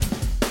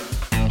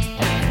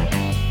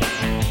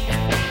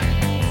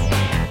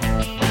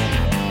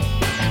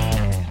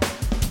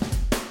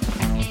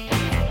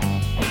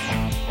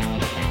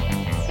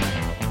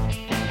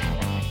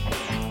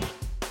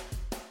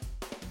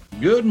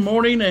Good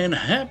morning and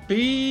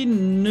happy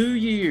new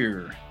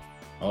year.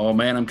 Oh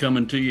man, I'm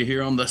coming to you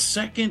here on the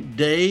second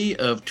day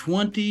of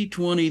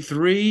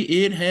 2023.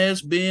 It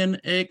has been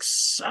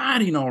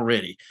exciting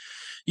already.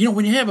 You know,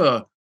 when you have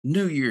a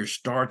new year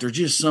start, there's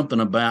just something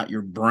about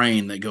your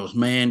brain that goes,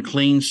 man,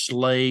 clean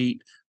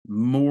slate,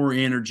 more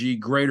energy,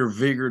 greater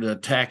vigor to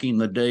attacking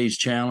the day's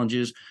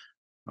challenges.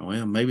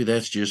 Well, maybe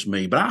that's just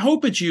me, but I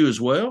hope it's you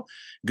as well.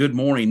 Good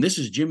morning. This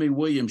is Jimmy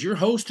Williams, your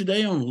host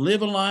today on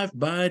Live a Life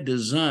by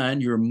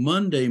Design, your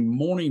Monday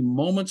morning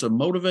moments of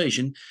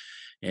motivation.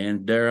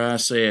 And dare I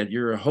say it,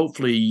 you're a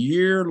hopefully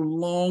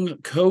year-long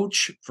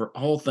coach for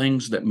all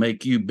things that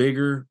make you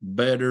bigger,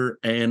 better,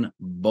 and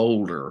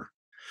bolder.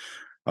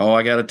 Oh,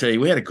 I got to tell you,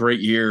 we had a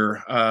great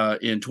year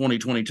in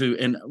 2022.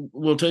 And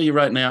we'll tell you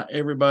right now,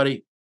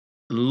 everybody,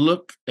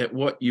 look at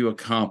what you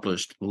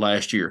accomplished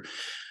last year.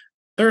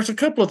 There's a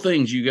couple of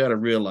things you got to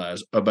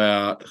realize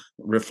about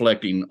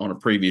reflecting on a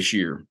previous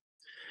year.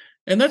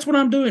 And that's what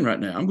I'm doing right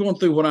now. I'm going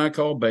through what I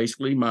call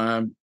basically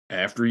my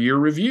after year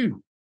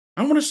review.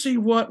 I want to see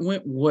what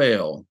went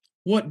well,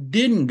 what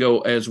didn't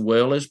go as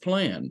well as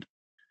planned,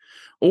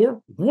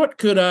 or what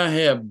could I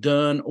have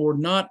done or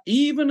not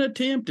even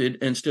attempted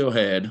and still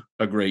had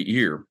a great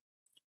year.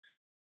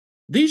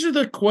 These are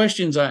the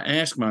questions I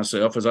ask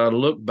myself as I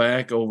look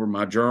back over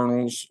my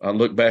journals. I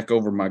look back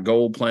over my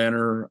goal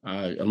planner.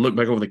 I look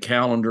back over the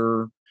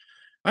calendar.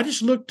 I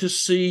just look to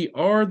see,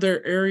 are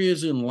there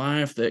areas in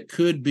life that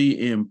could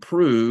be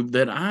improved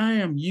that I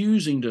am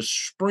using to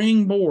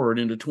springboard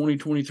into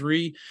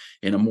 2023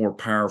 in a more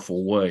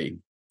powerful way?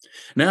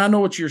 Now, I know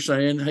what you're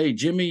saying. Hey,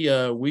 Jimmy,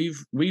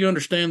 we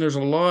understand there's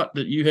a lot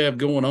that you have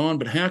going on,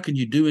 but how can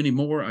you do any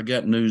more? I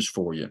got news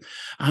for you.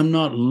 I'm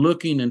not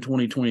looking in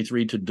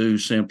 2023 to do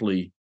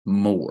simply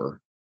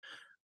more.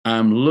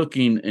 I'm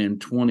looking in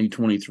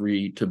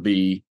 2023 to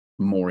be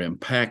more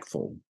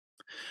impactful.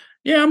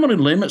 Yeah, I'm going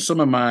to limit some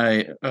of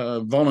my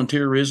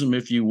volunteerism,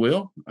 if you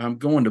will. I'm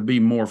going to be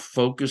more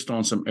focused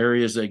on some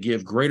areas that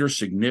give greater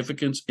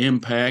significance,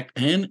 impact,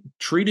 and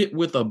treat it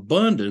with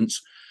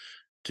abundance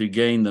to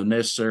gain the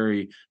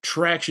necessary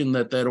traction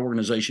that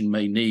organization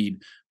may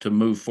need to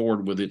move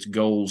forward with its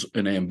goals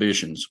and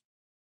ambitions.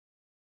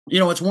 You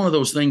know, it's one of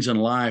those things in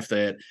life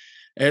that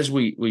as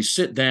we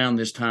sit down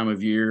this time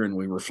of year and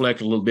we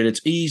reflect a little bit, it's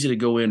easy to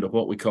go into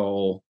what we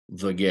call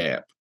the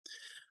gap.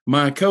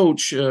 My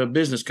coach,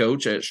 business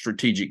coach at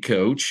Strategic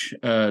Coach,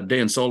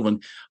 Dan Sullivan,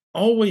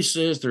 always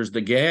says there's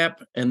the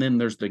gap and then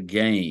there's the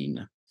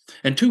gain.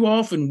 And too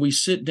often we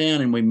sit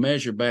down and we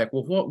measure back,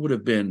 well, what would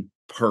have been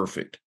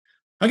perfect?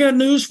 I got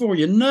news for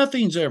you.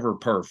 Nothing's ever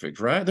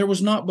perfect, right? There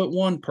was not but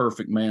one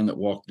perfect man that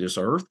walked this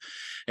earth,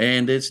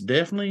 and it's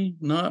definitely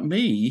not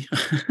me.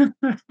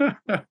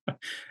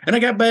 And I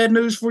got bad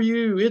news for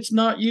you. It's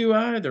not you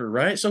either,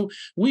 right? So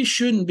we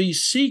shouldn't be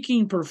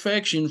seeking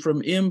perfection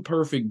from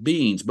imperfect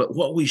beings, but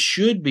what we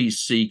should be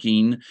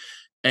seeking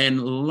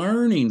and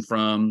learning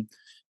from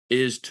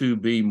is to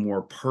be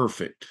more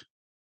perfect.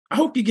 I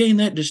hope you gain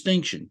that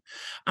distinction.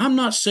 I'm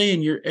not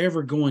saying you're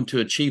ever going to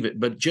achieve it,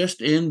 but just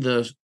in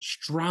the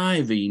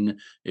striving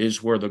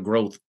is where the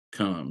growth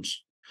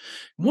comes.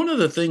 One of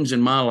the things in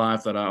my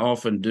life that I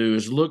often do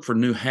is look for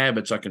new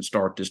habits I can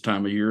start this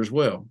time of year as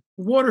well.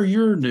 What are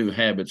your new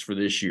habits for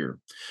this year?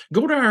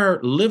 Go to our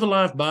Live a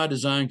Life by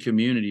Design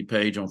community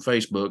page on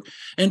Facebook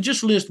and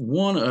just list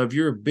one of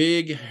your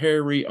big,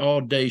 hairy,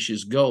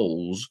 audacious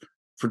goals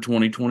for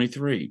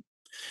 2023.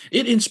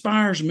 It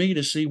inspires me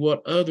to see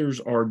what others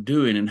are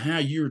doing and how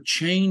you're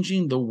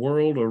changing the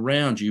world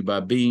around you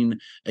by being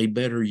a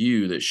better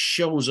you that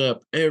shows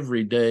up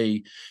every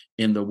day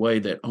in the way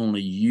that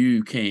only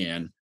you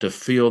can to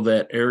fill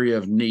that area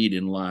of need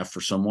in life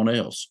for someone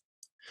else.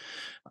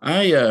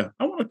 I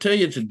want to tell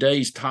you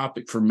today's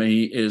topic for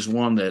me is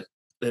one that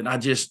I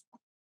just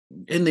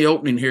in the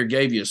opening here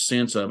gave you a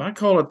sense of. I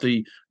call it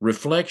the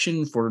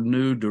reflection for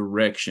new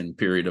direction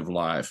period of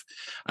life.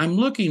 I'm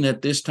looking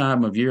at this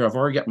time of year. I've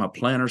already got my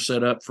planner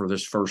set up for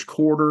this first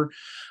quarter.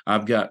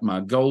 I've got my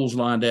goals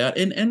lined out.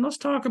 And let's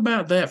talk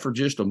about that for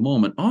just a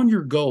moment. On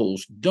your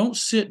goals, don't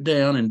sit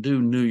down and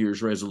do New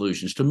Year's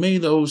resolutions. To me,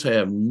 those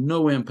have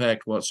no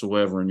impact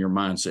whatsoever in your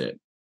mindset.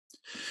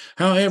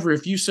 However,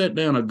 if you set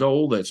down a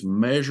goal that's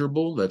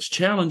measurable, that's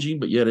challenging,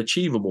 but yet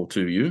achievable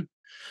to you,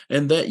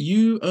 and that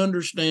you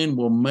understand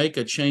will make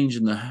a change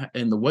in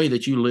the way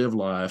that you live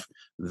life,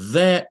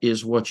 that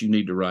is what you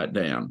need to write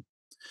down.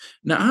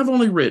 Now, I've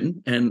only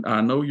written, and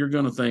I know you're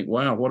going to think,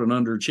 wow, what an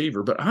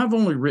underachiever, but I've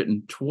only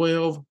written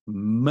 12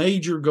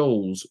 major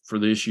goals for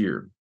this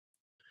year.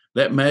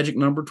 That magic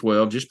number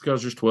 12, just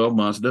because there's 12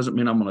 months, doesn't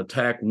mean I'm going to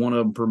attack one of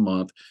them per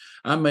month.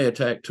 I may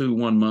attack two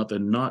one month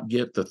and not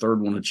get the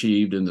third one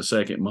achieved in the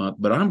second month,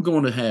 but I'm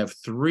going to have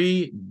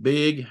three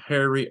big,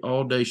 hairy,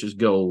 audacious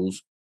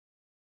goals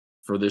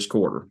for this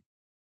quarter.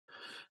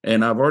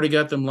 And I've already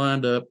got them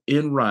lined up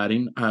in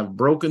writing. I've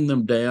broken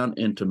them down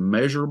into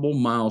measurable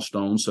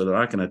milestones so that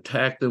I can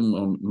attack them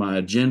on my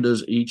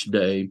agendas each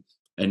day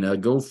and a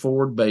go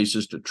forward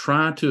basis to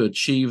try to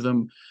achieve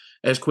them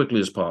as quickly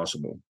as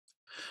possible.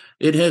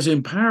 It has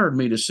empowered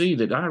me to see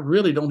that I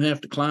really don't have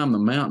to climb the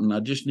mountain.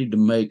 I just need to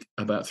make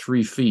about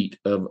 3 feet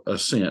of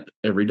ascent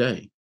every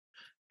day.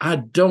 I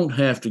don't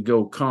have to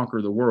go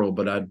conquer the world,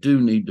 but I do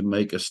need to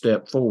make a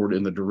step forward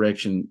in the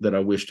direction that I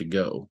wish to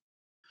go.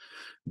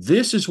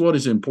 This is what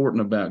is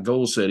important about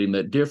goal setting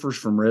that differs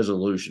from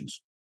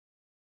resolutions.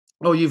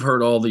 Oh, you've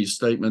heard all these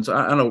statements.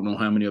 I don't know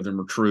how many of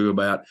them are true.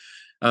 About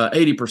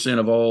 80%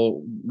 of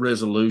all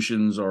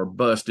resolutions are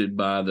busted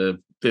by the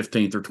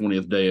 15th or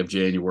 20th day of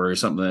January,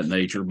 something of that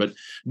nature, but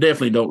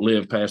definitely don't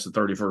live past the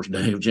 31st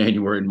day of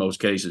January in most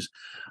cases.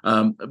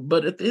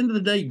 But at the end of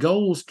the day,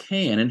 goals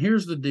can. And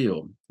here's the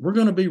deal. We're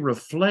going to be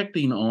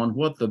reflecting on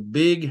what the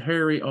big,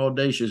 hairy,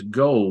 audacious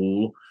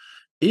goal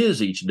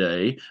is each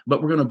day,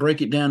 but we're going to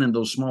break it down in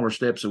those smaller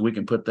steps so we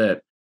can put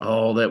that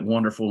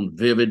wonderful and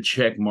vivid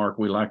check mark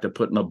we like to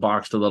put in a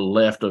box to the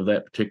left of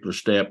that particular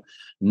step,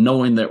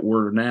 knowing that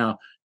we're now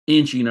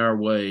inching our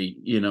way,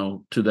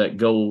 to that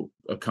goal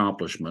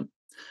accomplishment.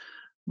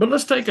 But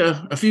let's take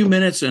a few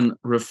minutes and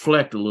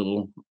reflect a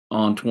little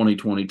on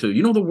 2022.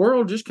 The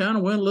world just kind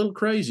of went a little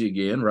crazy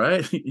again,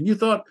 right? And you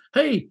thought,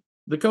 hey,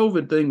 the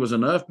COVID thing was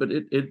enough, but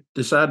it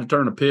decided to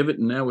turn a pivot,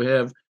 and now we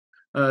have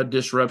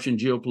disruption,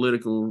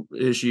 geopolitical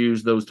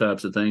issues, those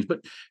types of things.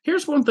 But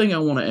here's one thing I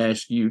want to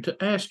ask you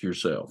to ask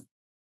yourself.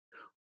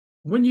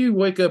 When you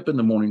wake up in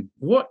the morning,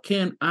 what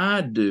can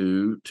I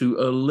do to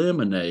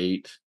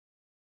eliminate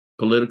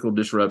political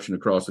disruption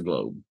across the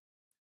globe?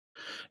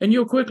 And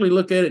you'll quickly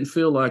look at it and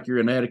feel like you're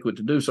inadequate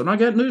to do so. And I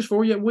got news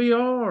for you. We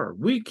are.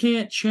 We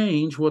can't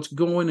change what's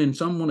going in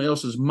someone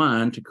else's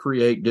mind to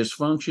create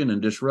dysfunction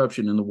and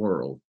disruption in the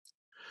world.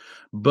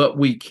 But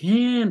we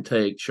can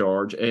take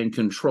charge and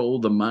control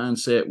the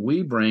mindset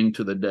we bring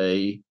to the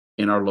day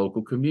in our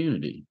local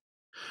community.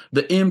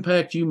 The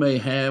impact you may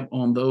have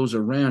on those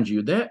around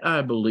you, that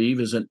I believe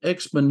is an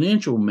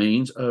exponential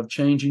means of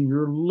changing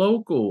your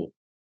local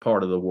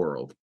part of the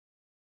world.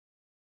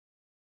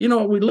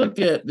 We look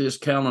at this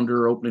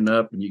calendar opening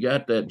up, and you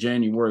got that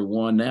January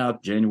 1, now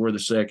January the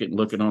 2nd,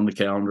 looking on the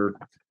calendar.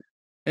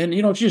 And,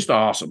 it's just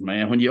awesome,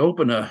 man. When you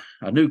open a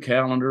new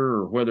calendar,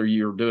 or whether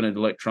you're doing it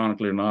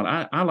electronically or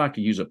not, I like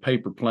to use a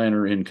paper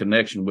planner in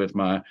connection with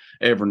my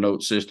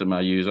Evernote system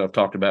I use. I've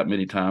talked about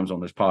many times on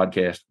this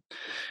podcast.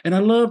 And I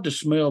love to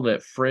smell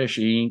that fresh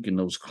ink and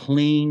those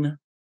clean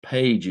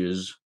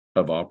pages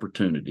of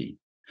opportunity.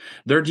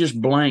 They're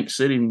just blank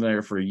sitting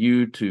there for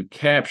you to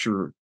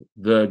capture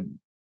the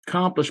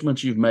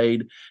accomplishments you've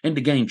made and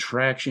to gain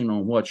traction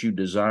on what you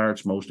desire.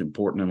 It's most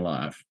important in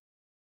life.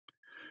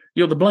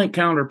 The blank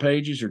calendar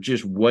pages are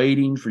just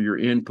waiting for your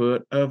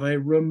input of a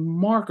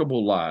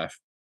remarkable life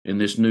in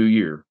this new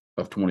year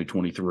of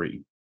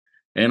 2023.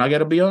 And I got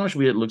to be honest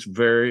with you, it looks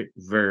very,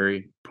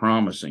 very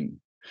promising.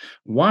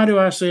 Why do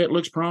I say it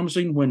looks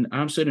promising when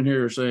I'm sitting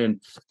here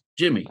saying,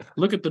 Jimmy,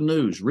 look at the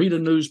news, read a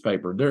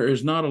newspaper. There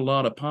is not a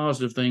lot of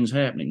positive things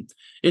happening.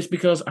 It's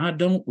because I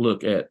don't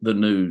look at the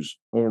news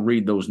or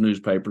read those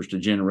newspapers to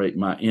generate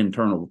my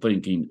internal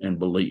thinking and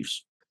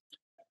beliefs.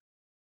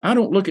 I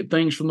don't look at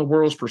things from the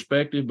world's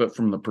perspective, but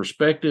from the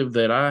perspective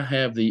that I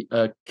have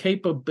the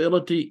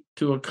capability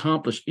to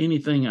accomplish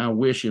anything I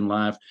wish in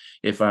life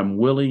if I'm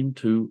willing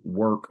to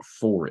work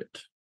for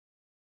it.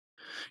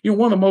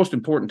 One of the most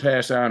important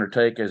tasks I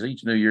undertake as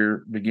each new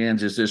year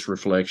begins is this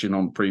reflection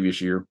on the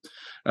previous year.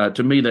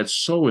 To me, that's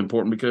so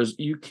important because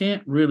you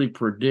can't really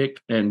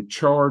predict and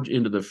charge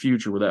into the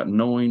future without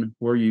knowing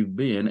where you've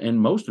been, and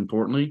most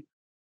importantly,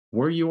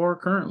 where you are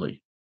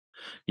currently.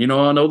 I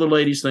know the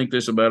ladies think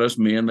this about us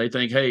men. They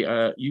think,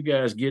 hey, you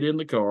guys get in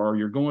the car,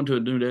 you're going to a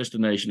new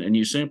destination, and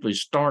you simply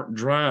start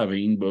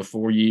driving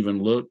before you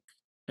even look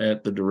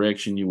at the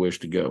direction you wish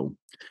to go.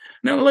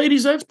 Now,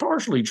 ladies, that's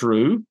partially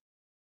true.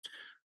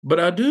 But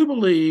I do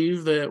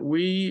believe that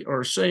we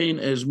are saying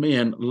as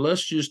men,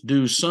 let's just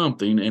do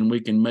something and we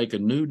can make a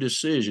new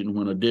decision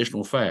when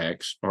additional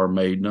facts are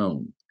made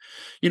known.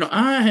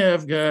 I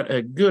have got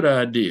a good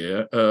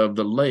idea of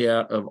the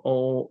layout of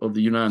all of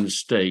the United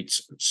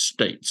States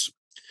states.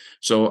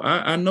 So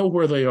I know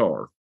where they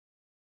are.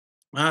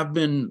 I've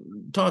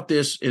been taught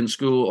this in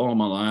school all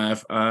my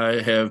life.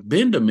 I have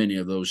been to many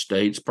of those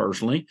states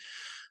personally.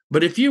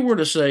 But if you were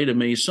to say to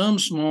me, some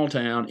small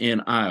town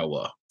in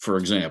Iowa, for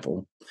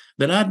example,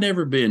 that I'd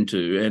never been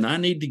to, and I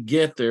need to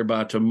get there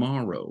by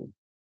tomorrow,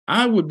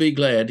 I would be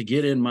glad to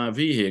get in my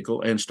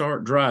vehicle and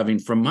start driving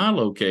from my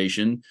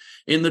location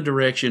in the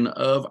direction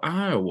of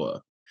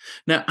Iowa.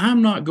 Now,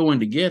 I'm not going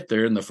to get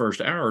there in the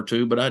first hour or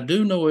two, but I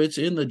do know it's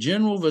in the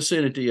general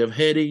vicinity of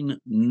heading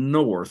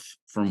north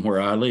from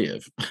where I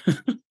live.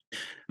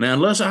 Now,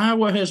 unless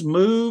Iowa has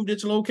moved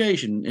its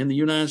location in the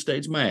United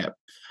States map,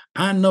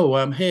 I know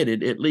I'm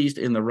headed at least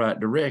in the right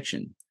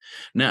direction.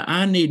 Now,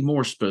 I need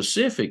more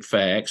specific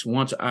facts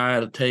once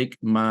I take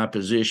my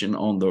position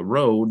on the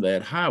road,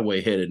 that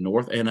highway headed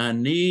north, and I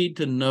need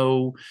to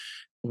know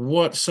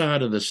what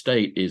side of the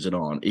state is it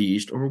on,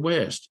 east or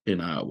west in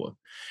Iowa.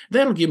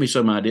 That'll give me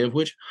some idea of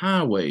which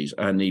highways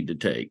I need to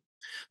take.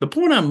 The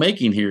point I'm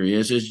making here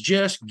is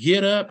just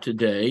get up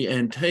today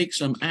and take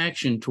some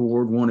action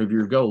toward one of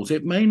your goals.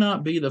 It may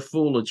not be the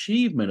full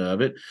achievement of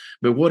it,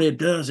 but what it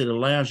does, it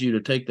allows you to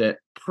take that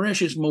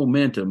precious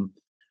momentum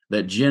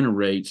that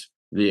generates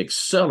the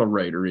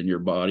accelerator in your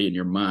body and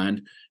your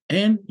mind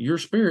and your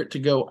spirit to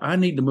go, I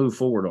need to move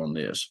forward on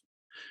this.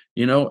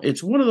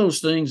 It's one of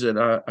those things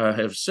that I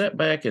have sat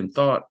back and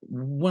thought,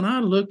 when I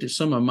looked at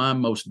some of my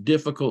most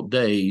difficult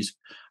days,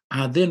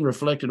 I then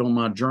reflected on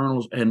my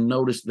journals and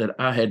noticed that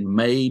I had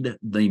made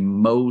the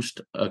most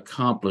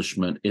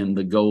accomplishment in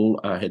the goal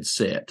I had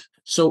set.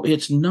 So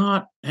it's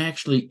not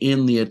actually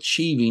in the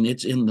achieving,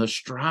 it's in the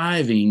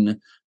striving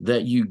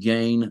that you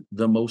gain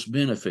the most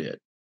benefit.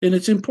 And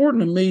it's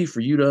important to me for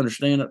you to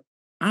understand that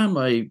I'm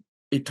a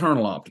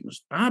eternal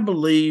optimist. I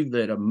believe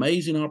that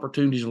amazing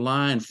opportunities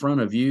lie in front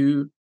of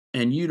you,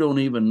 and you don't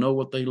even know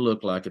what they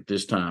look like at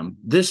this time.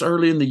 This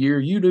early in the year,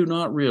 you do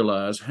not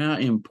realize how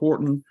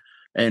important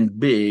and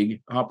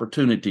big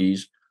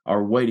opportunities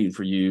are waiting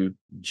for you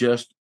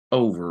just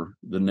over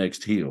the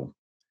next hill.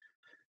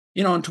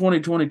 In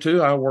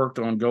 2022, I worked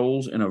on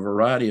goals in a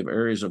variety of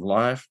areas of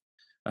life.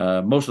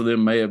 Most of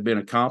them may have been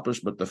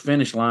accomplished, but the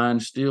finish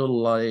line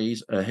still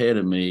lays ahead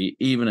of me,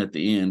 even at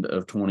the end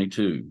of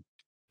 22.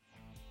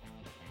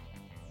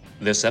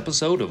 This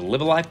episode of Live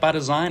a Life by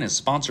Design is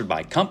sponsored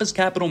by Compass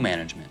Capital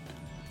Management.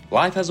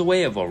 Life has a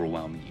way of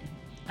overwhelming you.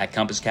 At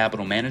Compass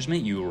Capital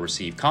Management, you will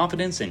receive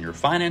confidence in your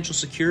financial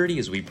security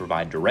as we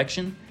provide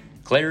direction,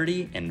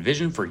 clarity, and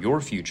vision for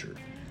your future.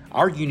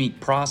 Our unique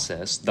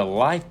process, the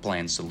Life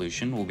Plan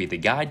Solution, will be the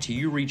guide to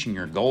you reaching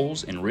your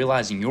goals and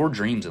realizing your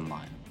dreams in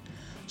life.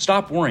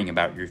 Stop worrying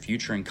about your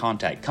future and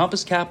contact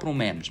Compass Capital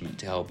Management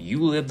to help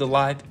you live the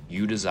life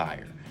you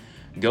desire.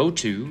 Go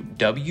to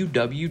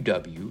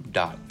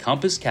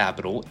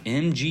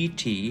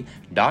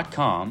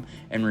www.compasscapitalmgt.com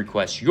and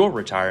request your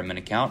retirement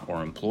account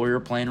or employer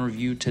plan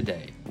review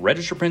today.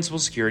 Registered Principal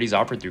Securities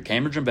offered through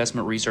Cambridge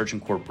Investment Research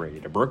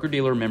Incorporated, a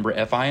broker-dealer member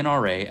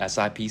FINRA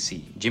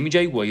SIPC. Jimmy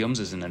J. Williams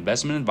is an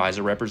investment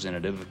advisor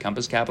representative of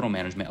Compass Capital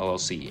Management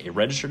LLC, a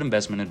registered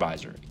investment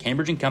advisor.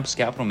 Cambridge and Compass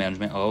Capital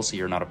Management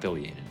LLC are not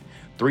affiliated.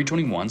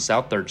 321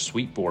 South 3rd,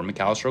 Suite 4,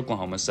 McAllister,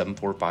 Oklahoma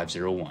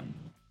 74501.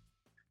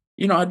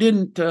 I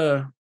didn't,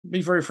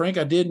 be very frank,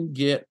 I didn't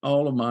get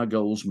all of my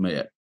goals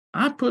met.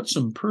 I put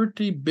some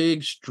pretty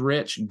big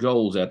stretch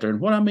goals out there.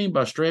 And what I mean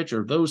by stretch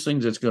are those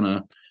things that's going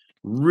to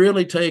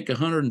really take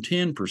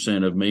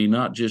 110% of me,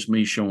 not just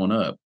me showing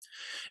up.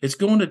 It's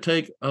going to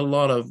take a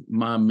lot of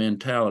my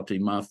mentality,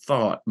 my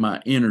thought,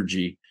 my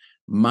energy,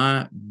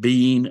 my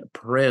being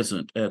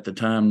present at the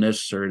time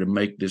necessary to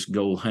make this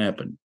goal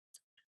happen.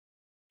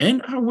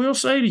 And I will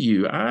say to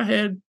you, I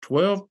had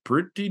 12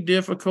 pretty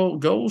difficult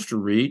goals to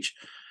reach,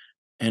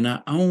 and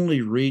I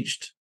only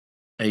reached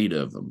 8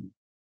 of them.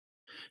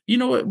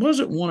 It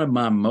wasn't one of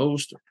my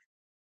most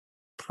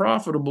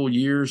profitable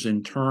years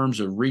in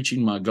terms of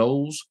reaching my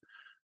goals,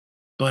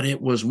 but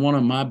it was one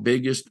of my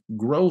biggest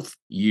growth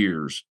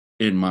years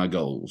in my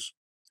goals.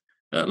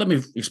 Let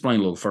me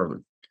explain a little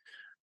further.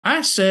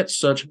 I set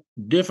such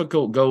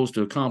difficult goals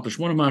to accomplish.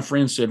 One of my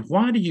friends said,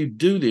 "Why do you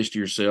do this to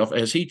yourself?"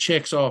 as he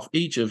checks off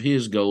each of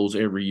his goals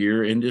every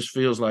year and just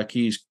feels like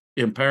he's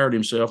empowered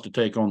himself to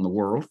take on the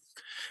world.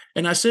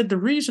 And I said, the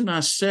reason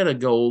I set a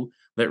goal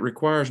that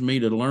requires me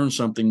to learn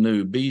something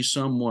new, be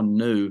someone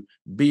new,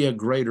 be a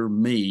greater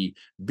me,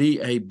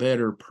 be a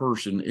better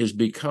person, is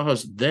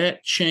because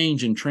that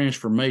change and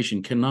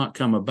transformation cannot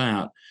come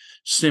about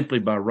simply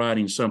by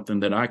writing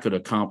something that I could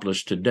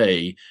accomplish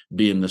today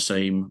being the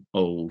same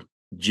old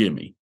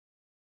Jimmy.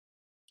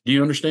 Do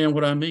you understand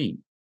what I mean?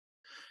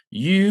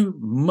 You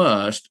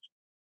must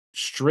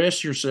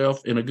stress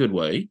yourself in a good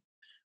way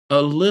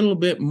a little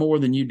bit more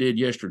than you did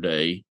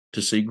yesterday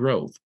to see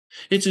growth.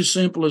 It's as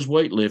simple as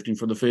weightlifting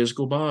for the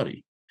physical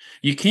body.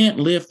 You can't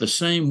lift the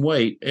same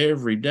weight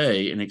every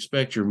day and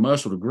expect your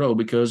muscle to grow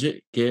because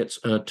it gets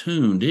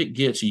attuned. It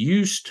gets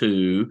used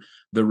to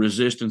the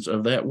resistance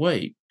of that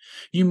weight.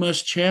 You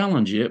must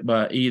challenge it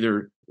by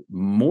either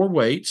more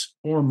weights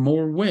or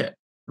more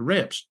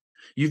reps.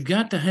 You've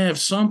got to have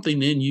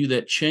something in you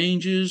that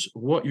changes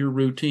what your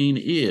routine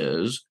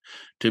is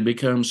to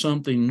become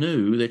something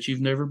new that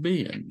you've never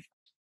been.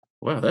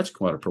 Wow, that's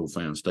quite a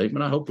profound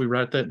statement. I hope we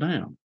write that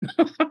down.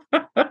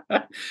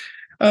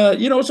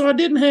 So I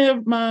didn't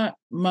have my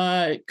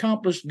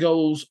accomplished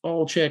goals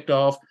all checked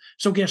off.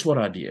 So guess what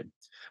I did?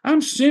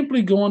 I'm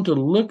simply going to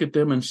look at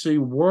them and see,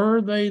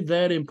 were they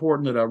that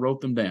important that I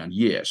wrote them down?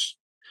 Yes.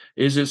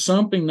 Is it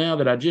something now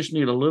that I just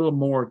need a little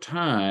more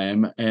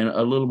time and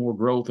a little more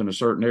growth in a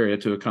certain area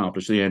to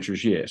accomplish? The answer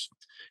is yes.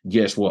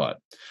 Guess what?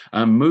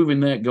 I'm moving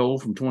that goal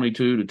from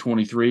 22 to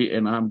 23,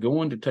 and I'm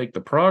going to take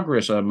the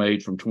progress I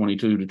made from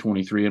 22 to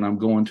 23, and I'm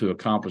going to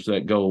accomplish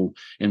that goal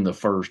in the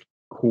first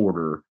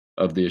quarter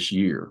of this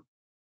year.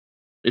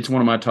 It's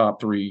one of my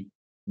top 3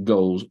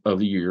 goals of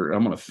the year.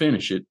 I'm going to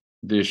finish it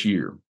this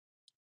year.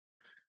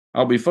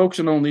 I'll be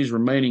focusing on these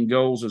remaining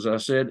goals, as I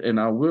said, and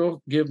I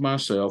will give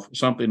myself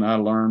something I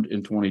learned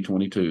in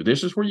 2022.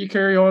 This is where you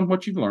carry on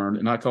what you've learned,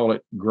 and I call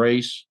it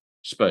grace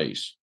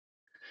space.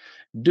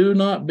 Do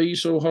not be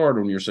so hard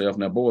on yourself.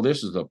 Now, boy,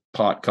 this is a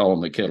pot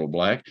calling the kettle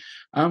black.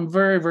 I'm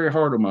very, very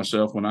hard on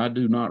myself when I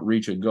do not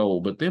reach a goal,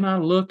 but then I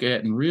look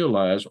at and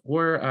realize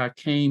where I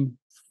came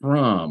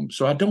from.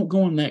 So I don't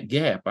go in that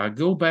gap. I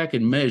go back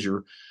and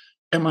measure,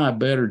 am I a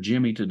better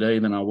Jimmy today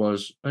than I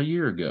was a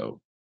year ago?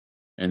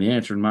 And the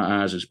answer in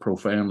my eyes is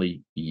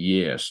profoundly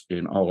yes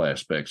in all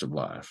aspects of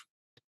life.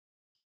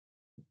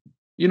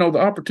 You know, the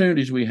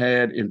opportunities we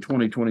had in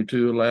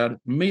 2022 allowed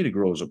me to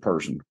grow as a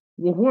person.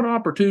 Well, what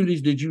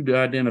opportunities did you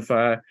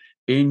identify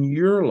in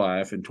your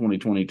life in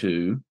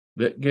 2022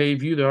 that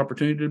gave you the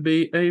opportunity to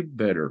be a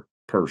better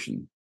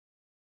person?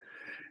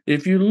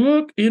 If you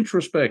look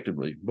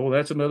introspectively, boy,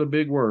 that's another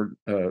big word.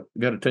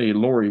 Got to tell you,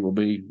 Lori will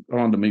be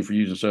on to me for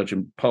using such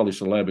a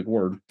polysyllabic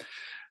word.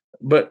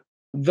 But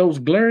those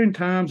glaring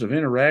times of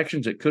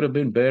interactions that could have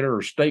been better,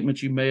 or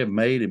statements you may have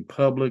made in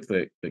public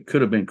that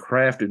could have been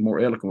crafted more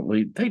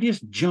eloquently, they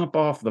just jump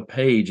off the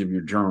page of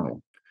your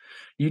journal.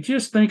 You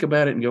just think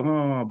about it and go,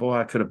 oh boy,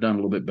 I could have done a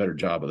little bit better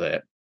job of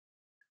that.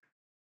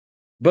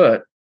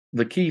 But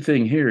the key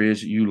thing here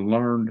is you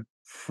learned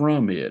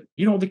from it.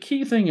 You know, the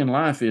key thing in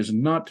life is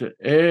not to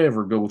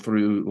ever go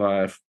through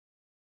life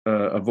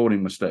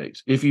avoiding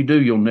mistakes. If you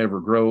do, you'll never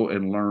grow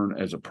and learn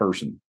as a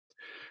person.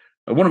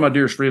 One of my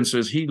dearest friends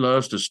says he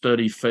loves to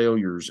study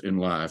failures in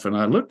life. And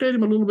I looked at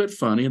him a little bit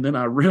funny, and then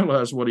I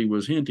realized what he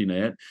was hinting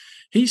at.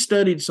 He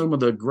studied some of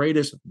the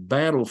greatest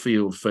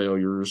battlefield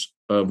failures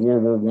of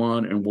World War I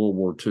and World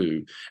War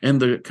II,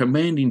 and the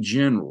commanding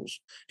generals.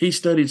 He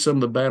studied some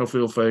of the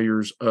battlefield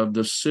failures of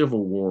the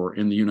Civil War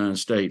in the United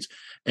States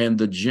and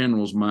the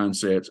generals'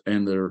 mindsets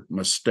and their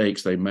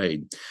mistakes they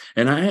made.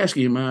 And I asked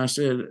him, I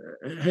said,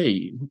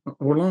 hey,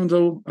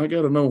 Orlando, I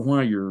got to know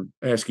why you're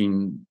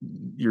asking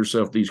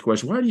yourself these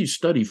questions. Why do you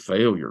study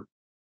failure?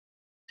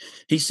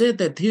 He said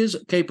that his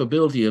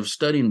capability of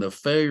studying the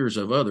failures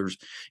of others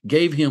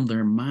gave him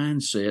their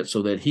mindset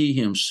so that he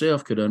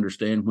himself could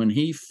understand when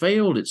he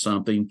failed at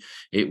something,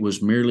 it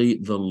was merely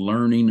the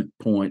learning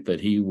point that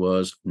he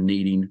was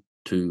needing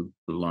to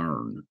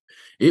learn.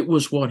 It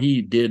was what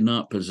he did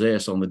not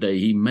possess on the day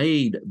he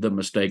made the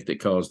mistake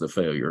that caused the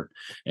failure,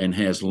 and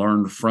has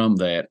learned from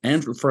that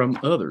and from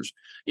others.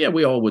 Yeah,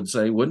 we all would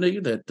say, wouldn't he,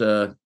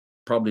 that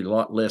probably a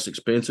lot less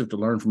expensive to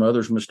learn from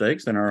others'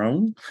 mistakes than our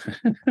own.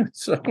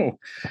 So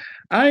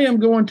I am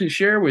going to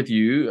share with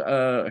you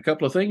a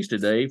couple of things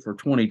today for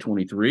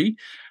 2023.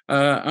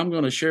 I'm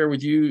going to share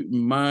with you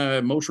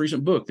my most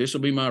recent book. This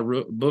will be my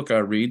book I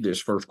read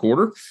this first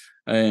quarter,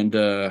 and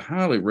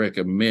highly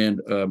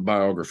recommend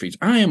biographies.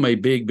 I am a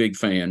big, big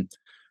fan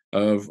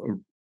of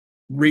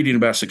reading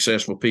about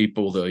successful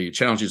people, the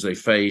challenges they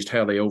faced,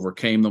 how they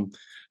overcame them.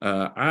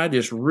 I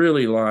just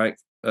really like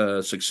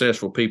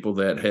successful people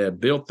that had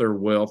built their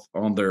wealth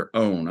on their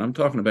own. I'm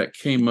talking about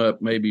came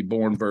up, maybe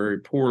born very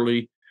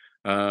poorly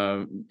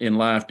in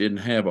life, didn't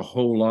have a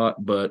whole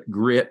lot but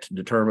grit,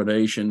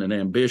 determination, and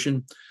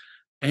ambition,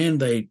 and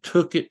they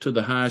took it to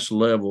the highest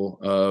level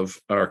of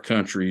our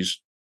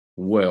country's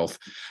wealth.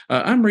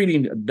 I'm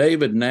reading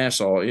David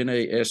Nasaw,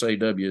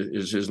 Nasaw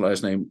is his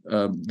last name,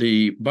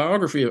 the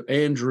biography of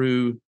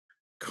Andrew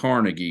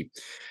Carnegie.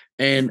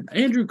 And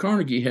Andrew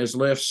Carnegie has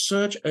left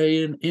such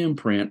an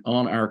imprint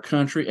on our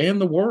country and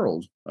the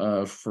world.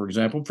 For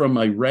example, from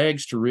a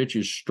rags to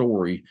riches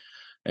story,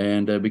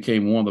 and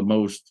became one of the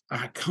most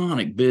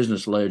iconic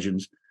business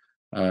legends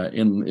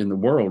in the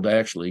world.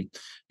 Actually,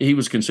 he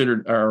was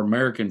considered our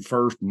American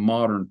first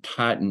modern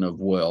titan of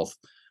wealth.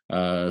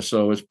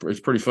 So it's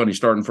pretty funny,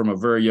 starting from a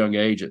very young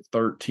age, at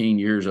 13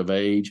 years of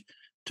age,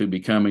 to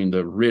becoming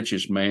the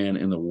richest man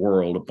in the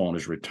world upon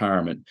his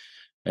retirement.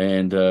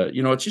 And,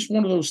 it's just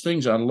one of those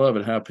things. I love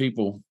it, how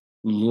people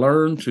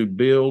learn to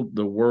build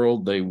the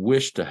world they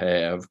wish to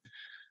have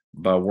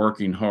by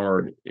working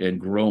hard and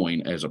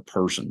growing as a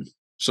person.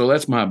 So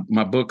that's my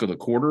book of the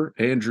quarter,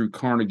 Andrew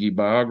Carnegie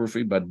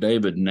biography by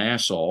David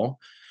Nasaw.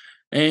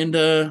 And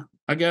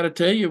I got to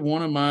tell you,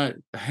 one of my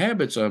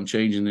habits I'm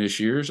changing this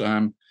year is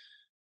I'm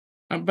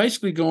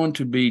basically going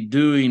to be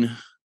doing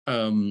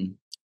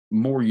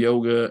more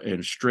yoga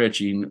and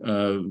stretching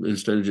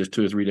instead of just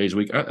 2 or 3 days a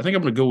week. I think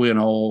I'm going to go in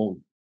all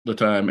the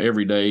time,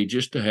 every day,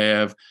 just to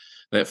have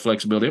that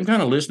flexibility. I'm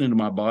kind of listening to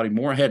my body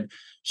more. I had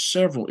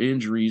several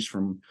injuries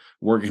from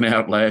working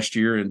out last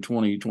year in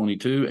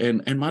 2022.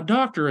 And my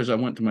doctor, as I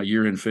went to my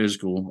year-end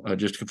physical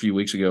just a few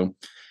weeks ago,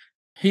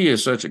 he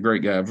is such a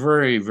great guy,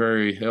 very,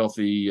 very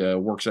healthy,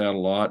 works out a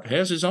lot,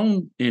 has his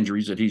own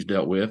injuries that he's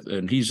dealt with,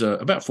 and he's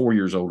about 4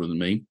 years older than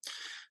me.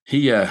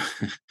 He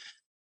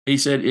he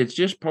said it's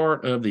just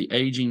part of the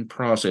aging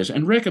process,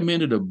 and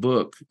recommended a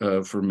book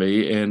for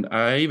me. And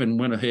I even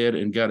went ahead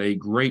and got a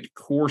great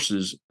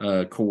course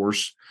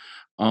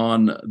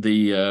on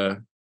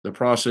the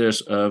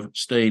process of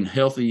staying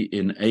healthy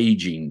in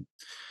aging.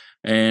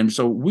 And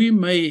so we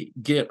may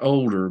get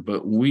older,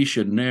 but we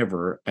should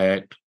never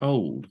act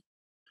old.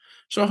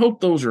 So I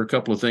hope those are a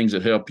couple of things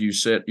that help you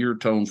set your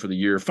tone for the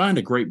year. Find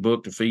a great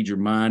book to feed your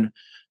mind.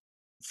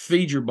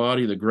 feed your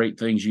body the great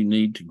things you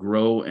need to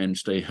grow and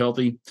stay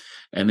healthy,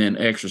 and then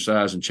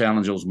exercise and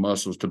challenge those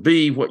muscles to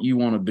be what you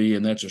want to be.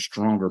 And that's a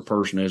stronger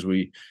person as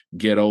we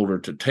get older,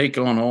 to take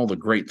on all the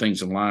great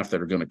things in life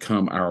that are going to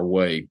come our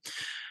way.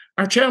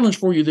 Our challenge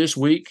for you this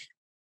week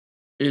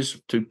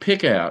is to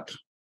pick out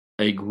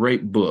a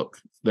great book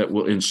that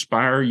will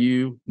inspire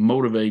you,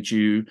 motivate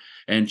you,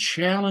 and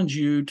challenge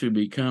you to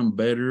become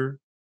better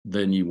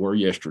than you were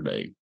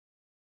yesterday.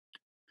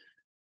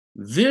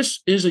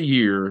 This is a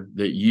year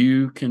that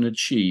you can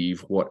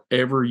achieve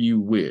whatever you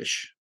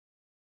wish.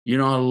 You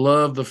know, I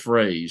love the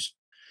phrase,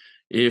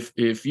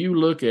 if you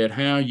look at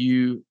how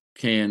you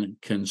can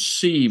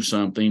conceive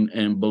something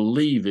and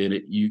believe in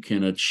it, you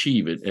can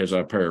achieve it, as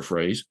I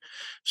paraphrase.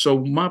 So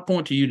my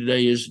point to you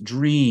today is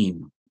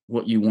dream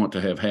what you want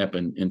to have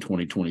happen in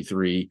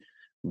 2023.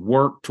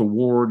 Work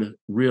toward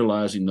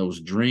realizing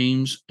those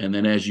dreams, and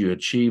then as you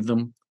achieve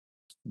them,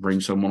 bring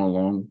someone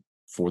along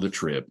for the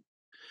trip.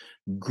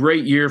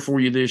 Great year for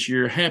you this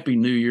year. Happy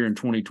New Year in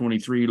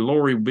 2023.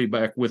 Lori will be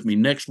back with me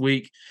next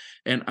week,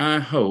 and I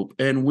hope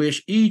and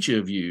wish each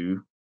of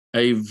you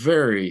a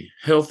very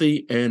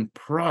healthy and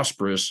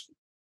prosperous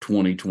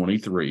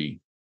 2023.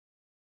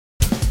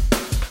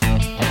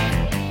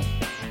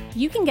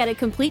 You can get a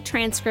complete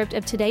transcript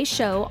of today's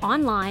show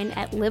online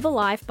at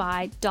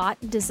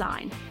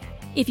livealifeby.design.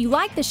 If you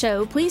like the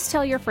show, please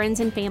tell your friends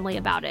and family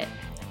about it.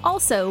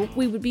 Also,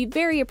 we would be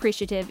very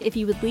appreciative if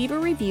you would leave a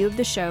review of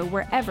the show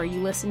wherever you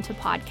listen to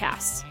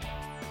podcasts.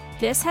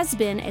 This has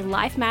been a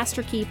Life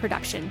Master Key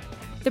production.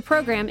 The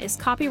program is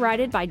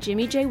copyrighted by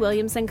Jimmy J.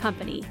 Williams &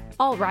 Company,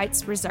 all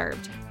rights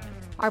reserved.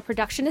 Our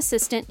production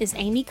assistant is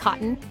Amy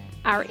Cotton.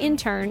 Our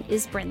intern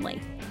is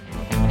Brinley.